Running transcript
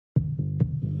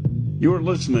You're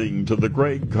listening to The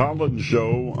Craig Collins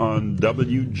Show on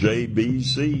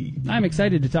WJBC. I'm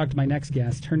excited to talk to my next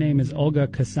guest. Her name is Olga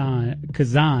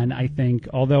Khazan, I think,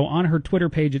 although on her Twitter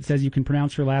page it says you can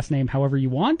pronounce her last name however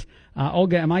you want.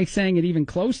 Olga, am I saying it even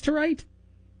close to right?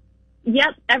 Yep,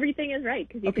 everything is right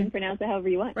because you can pronounce it however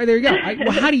you want. Right, there you go.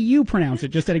 Well, how do you pronounce it,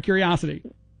 just out of curiosity?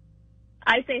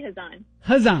 I say Hazan.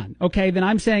 Hazan. Okay, then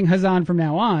I'm saying Hazan from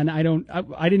now on. I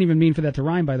didn't even mean for that to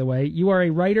rhyme, by the way. You are a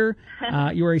writer.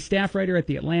 You are a staff writer at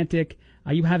The Atlantic.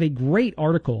 You have a great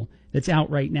article that's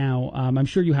out right now. I'm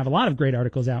sure you have a lot of great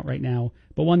articles out right now,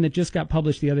 but one that just got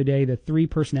published the other day, The Three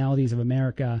Personalities of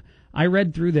America. I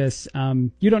read through this.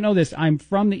 You don't know this. I'm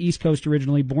from the East Coast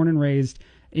originally, born and raised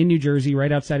in New Jersey,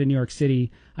 right outside of New York City.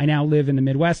 I now live in the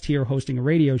Midwest here hosting a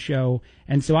radio show.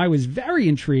 And so I was very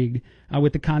intrigued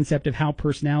with the concept of how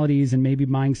personalities and maybe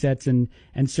mindsets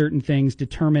and certain things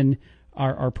determine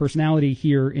our personality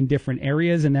here in different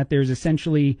areas, and that there's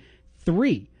essentially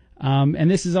three.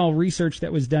 And this is all research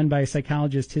that was done by a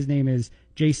psychologist. His name is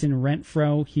Jason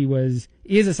Renfro. He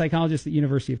is a psychologist at the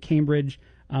University of Cambridge.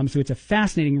 So it's a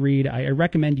fascinating read. I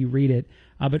recommend you read it.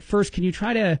 But first, can you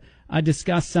try to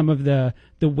discuss some of the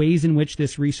ways in which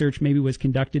this research maybe was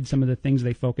conducted, some of the things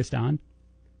they focused on?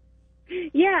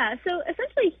 Yeah, so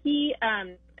essentially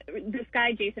this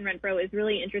guy, Jason Renfro, is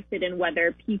really interested in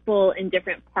whether people in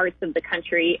different parts of the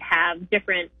country have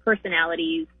different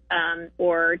personalities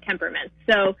or temperaments.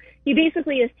 So he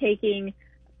basically is taking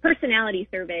personality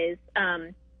surveys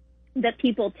that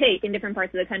people take in different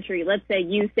parts of the country. Let's say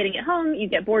you sitting at home, you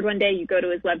get bored one day, you go to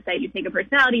his website, you take a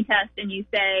personality test, and you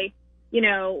say,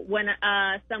 when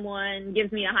someone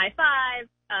gives me a high five,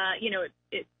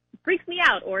 it freaks me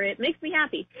out or it makes me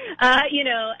happy,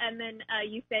 and then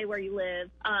you say where you live,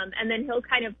 and then he'll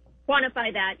kind of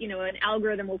quantify that. An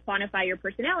algorithm will quantify your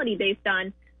personality based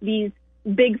on these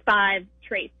big five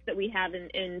traits that we have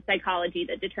in psychology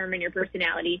that determine your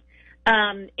personality.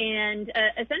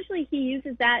 Essentially he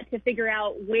uses that to figure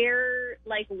out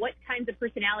what kinds of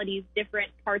personalities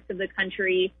different parts of the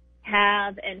country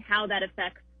have and how that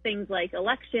affects things like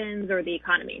elections or the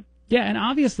economy. Yeah, and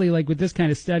obviously, with this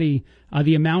kind of study,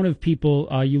 the amount of people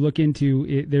you look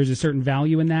into, there's a certain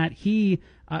value in that. He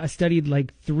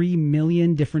studied 3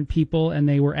 million different people, and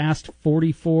they were asked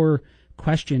 44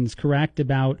 questions, correct,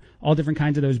 about all different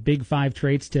kinds of those big five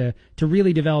traits to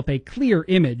really develop a clear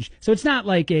image. So it's not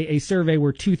like a survey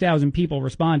where 2,000 people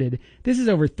responded. This is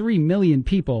over 3 million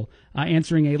people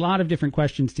answering a lot of different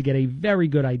questions to get a very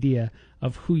good idea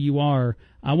of who you are.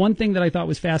 One thing that I thought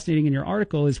was fascinating in your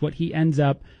article is what he ends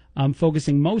up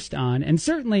focusing most on, and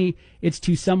certainly it's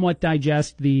to somewhat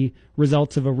digest the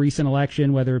results of a recent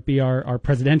election, whether it be our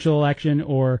presidential election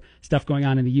or stuff going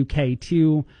on in the UK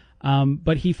too.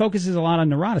 But he focuses a lot on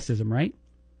neuroticism, right?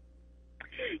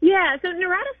 Yeah, so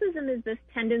neuroticism is this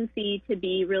tendency to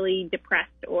be really depressed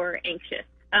or anxious.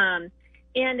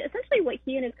 And essentially what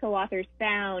he and his co-authors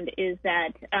found is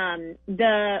that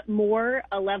the more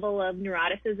a level of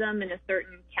neuroticism in a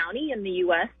certain county in the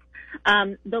U.S.,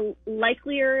 the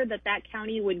likelier that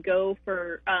county would go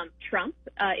for Trump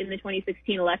in the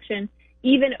 2016 election,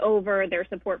 even over their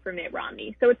support for Mitt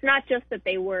Romney. So it's not just that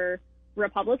they were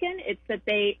Republican, it's that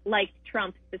they liked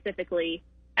Trump specifically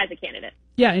as a candidate.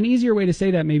 Yeah, an easier way to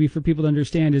say that maybe for people to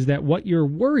understand is that what you're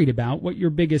worried about, what your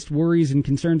biggest worries and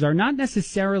concerns are, not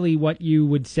necessarily what you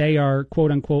would say are,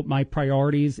 quote unquote, my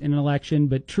priorities in an election,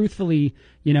 but truthfully,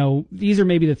 these are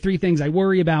maybe the three things I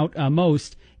worry about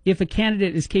most. If a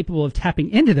candidate is capable of tapping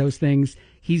into those things,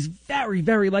 he's very,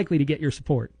 very likely to get your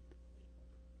support.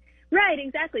 Right,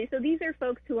 exactly. So these are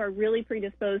folks who are really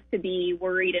predisposed to be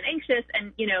worried and anxious.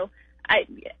 And,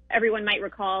 everyone might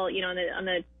recall, on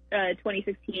the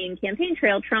 2016 campaign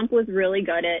trail, Trump was really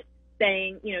good at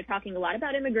saying, talking a lot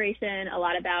about immigration, a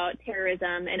lot about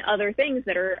terrorism and other things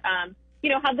that are,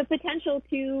 have the potential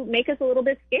to make us a little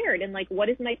bit scared. And what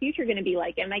is my future going to be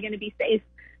like? Am I going to be safe?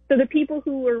 So the people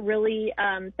who were really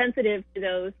sensitive to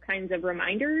those kinds of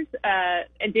reminders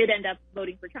did end up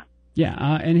voting for Trump. Yeah,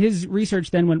 and his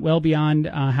research then went well beyond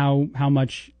how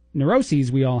much neuroses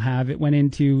we all have. It went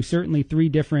into certainly 3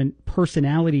 different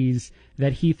personalities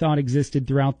that he thought existed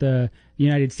throughout the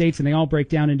United States, and they all break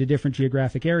down into different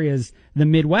geographic areas. The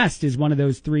Midwest is one of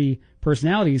those 3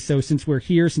 personalities. So since we're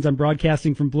here, since I'm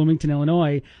broadcasting from Bloomington,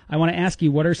 Illinois, I want to ask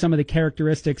you, what are some of the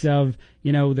characteristics of,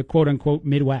 the quote-unquote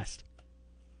Midwest?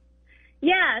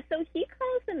 Yeah, so he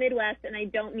calls the Midwest, and I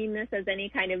don't mean this as any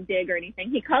kind of dig or anything,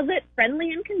 he calls it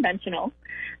friendly and conventional.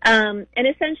 And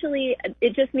essentially,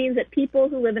 it just means that people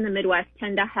who live in the Midwest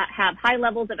tend to have high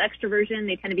levels of extroversion.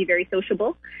 They tend to be very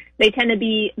sociable. They tend to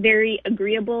be very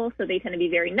agreeable, so they tend to be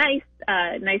very nice,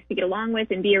 nice to get along with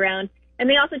and be around. And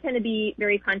they also tend to be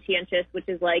very conscientious, which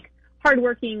is like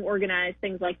hardworking, organized,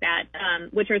 things like that,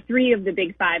 which are 3 of the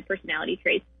big 5 personality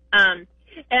traits.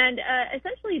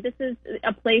 Essentially, this is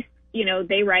a place,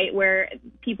 they write, where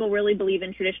people really believe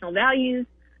in traditional values,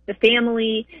 the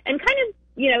family, and kind of,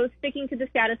 sticking to the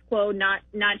status quo, not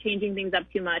changing things up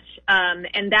too much.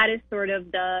 And that is sort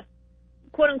of the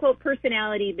quote unquote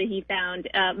personality that he found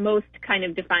most kind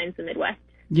of defines the Midwest.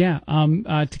 Yeah.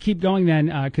 To keep going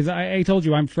then, because I told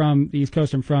you I'm from the East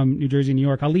Coast. I'm from New Jersey, New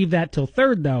York. I'll leave that till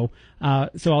third, though.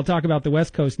 So I'll talk about the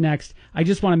West Coast next. I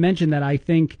just want to mention that I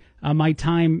think my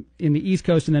time in the East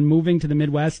Coast and then moving to the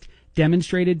Midwest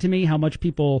demonstrated to me how much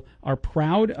people are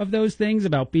proud of those things,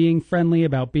 about being friendly,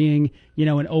 about being,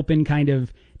 an open kind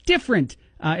of different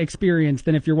experience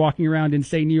than if you're walking around in,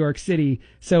 say, New York City.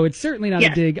 So it's certainly not a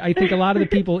dig. I think a lot of the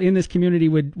people in this community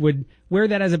would wear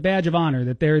that as a badge of honor,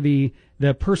 that they're the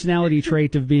personality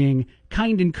trait of being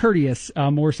kind and courteous,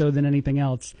 more so than anything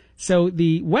else. So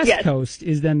the West Coast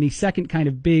is then the second kind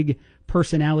of big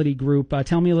personality group.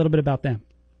 Tell me a little bit about them.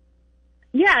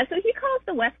 Yeah, so he calls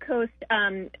the West Coast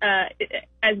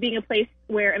as being a place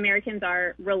where Americans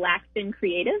are relaxed and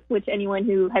creative, which anyone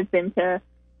who has been to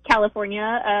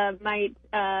California might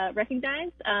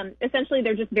recognize. Essentially,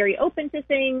 they're just very open to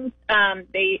things.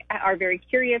 They are very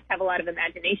curious, have a lot of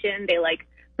imagination. They like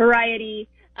variety.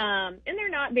 And they're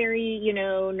not very,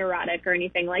 neurotic or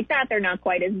anything like that. They're not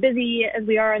quite as busy as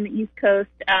we are on the East Coast.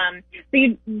 So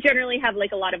you generally have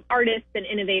like a lot of artists and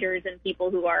innovators and people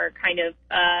who are kind of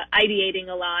ideating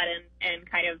a lot and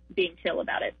kind of being chill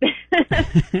about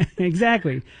it.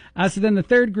 Exactly. So then the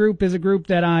third group is a group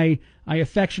that I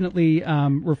affectionately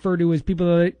refer to as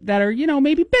people that are,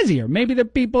 maybe busier. Maybe the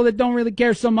people that don't really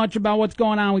care so much about what's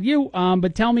going on with you.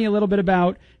 But tell me a little bit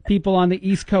about people on the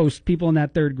East Coast, people in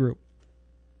that third group.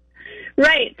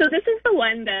 Right. So this is the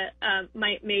one that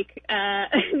might make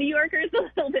New Yorkers a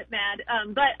little bit mad.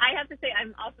 But I have to say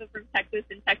I'm also from Texas,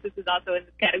 and Texas is also in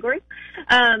this category.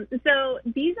 So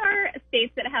these are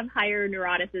states that have higher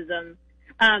neuroticism.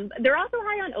 They're also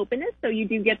high on openness, so you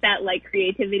do get that like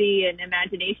creativity and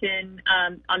imagination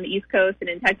on the East Coast and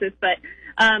in Texas. But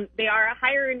they are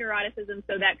higher in neuroticism,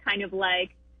 so that kind of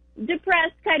like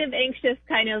depressed, kind of anxious,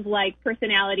 kind of like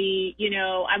personality,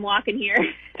 I'm walking here.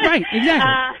 Right,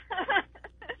 exactly.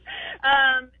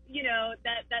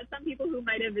 That some people who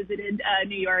might have visited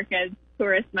New York as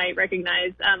tourists might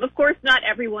recognize. Of course, not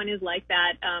everyone is like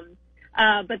that.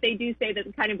 But they do say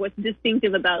that kind of what's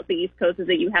distinctive about the East Coast is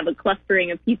that you have a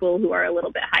clustering of people who are a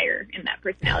little bit higher in that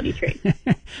personality trait.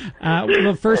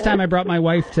 The first time I brought my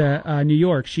wife to New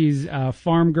York, she's a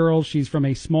farm girl. She's from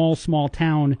a small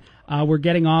town. We're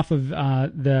getting off of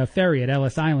the ferry at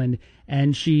Ellis Island,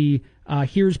 and she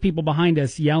hears people behind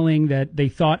us yelling that they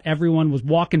thought everyone was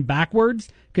walking backwards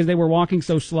because they were walking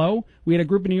so slow. We had a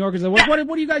group of New Yorkers that, what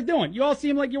are you guys doing? You all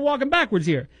seem like you're walking backwards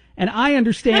here. And I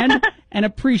understand and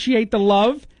appreciate the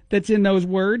love that's in those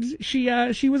words. She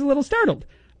was a little startled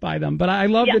by them, but I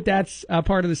love that that's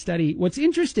part of the study. What's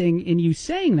interesting in you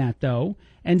saying that, though,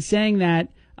 and saying that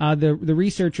the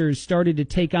researchers started to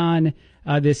take on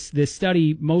this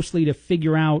study mostly to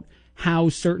figure out how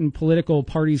certain political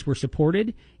parties were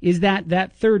supported, is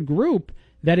that third group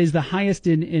that is the highest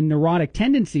in neurotic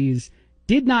tendencies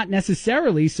did not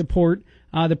necessarily support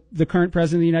the current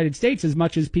president of the United States as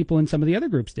much as people in some of the other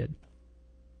groups did.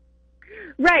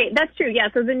 Right, that's true. Yeah,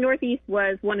 so the Northeast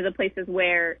was one of the places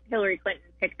where Hillary Clinton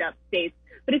picked up states.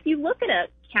 But if you look at a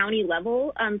county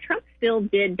level, Trump still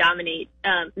did dominate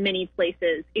many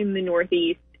places in the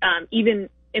Northeast, even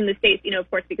in the states, of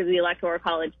course, because of the Electoral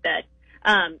College that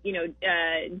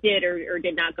did or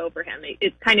did not go for him.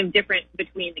 It's kind of different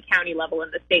between the county level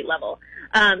and the state level.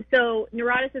 So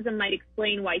neuroticism might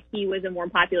explain why he was a more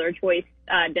popular choice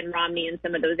than Romney in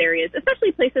some of those areas,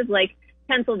 especially places like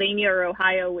Pennsylvania or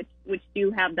Ohio, which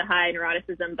do have the high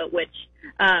neuroticism, but which,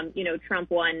 Trump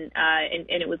won, and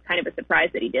it was kind of a surprise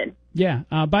that he did. Yeah.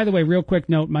 By the way, real quick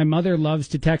note, my mother loves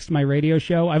to text my radio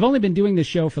show. I've only been doing this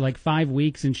show for like 5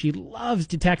 weeks, and she loves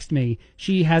to text me.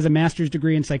 She has a master's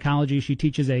degree in psychology. She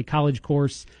teaches a college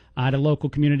course at a local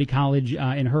community college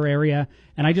in her area.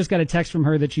 And I just got a text from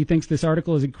her that she thinks this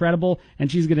article is incredible,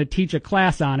 and she's going to teach a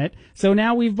class on it. So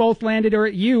now we've both landed, or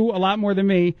you, a lot more than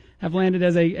me, have landed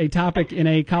as a topic in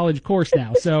a college course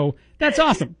now. So that's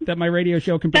awesome that my radio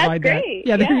show can provide that.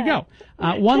 Yeah, there you go.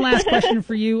 One last question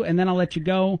for you, and then I'll let you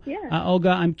go. Yeah. Olga,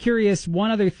 I'm curious,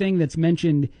 one other thing that's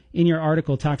mentioned in your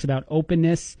article talks about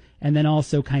openness and then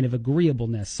also kind of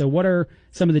agreeableness. So what are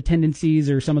some of the tendencies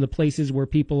or some of the places where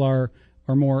people are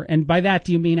more, and by that,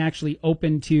 do you mean actually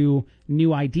open to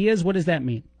new ideas? What does that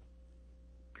mean?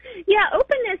 Yeah,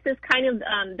 openness is kind of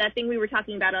that thing we were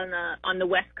talking about on the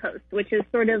West Coast, which is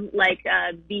sort of like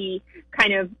the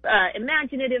kind of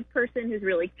imaginative person who's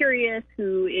really curious,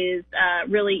 who is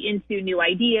really into new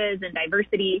ideas and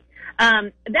diversity.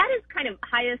 That is kind of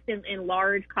highest in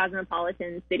large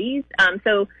cosmopolitan cities.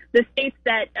 So the states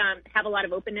that have a lot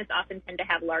of openness often tend to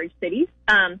have large cities.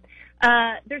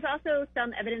 There's also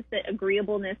some evidence that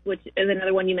agreeableness, which is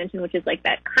another one you mentioned, which is like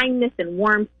that kindness and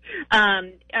warmth.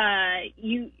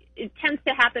 It tends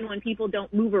to happen when people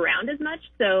don't move around as much.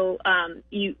 So,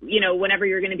 whenever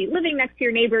you're going to be living next to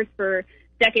your neighbors for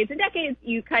decades and decades,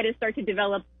 you kind of start to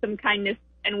develop some kindness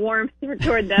and warmth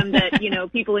toward them that,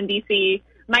 people in D.C.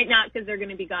 might not, because they're going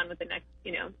to be gone with the next,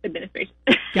 administration.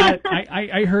 Got it.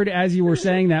 I heard as you were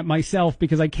saying that myself,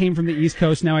 because I came from the East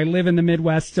Coast. Now I live in the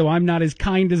Midwest, so I'm not as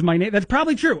kind as my neighbor. That's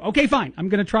probably true. Okay, fine. I'm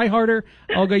going to try harder.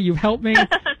 Olga, you've helped me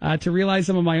to realize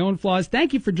some of my own flaws.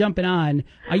 Thank you for jumping on.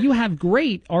 You have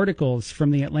great articles from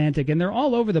The Atlantic, and they're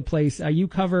all over the place. You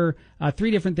cover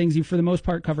 3 different things. You, for the most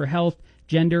part, cover health,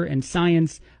 gender, and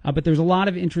science, but there's a lot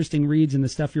of interesting reads in the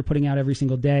stuff you're putting out every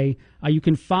single day. You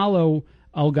can follow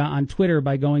Olga on Twitter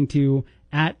by going to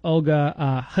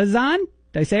 @Olga Khazan.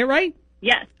 Did I say it right?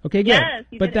 Yes. Okay, good. Yes,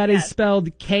 but that is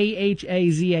spelled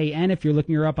Khazan if you're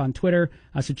looking her up on Twitter.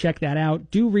 So check that out.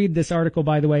 Do read this article,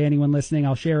 by the way, anyone listening.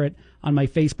 I'll share it on my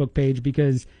Facebook page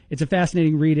because it's a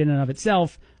fascinating read in and of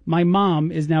itself. My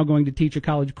mom is now going to teach a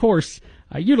college course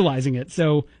utilizing it.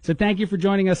 So thank you for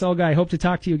joining us, Olga. I hope to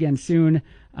talk to you again soon.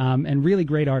 And really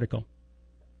great article.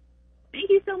 Thank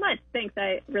you so much. Thanks.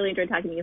 I really enjoyed talking to you.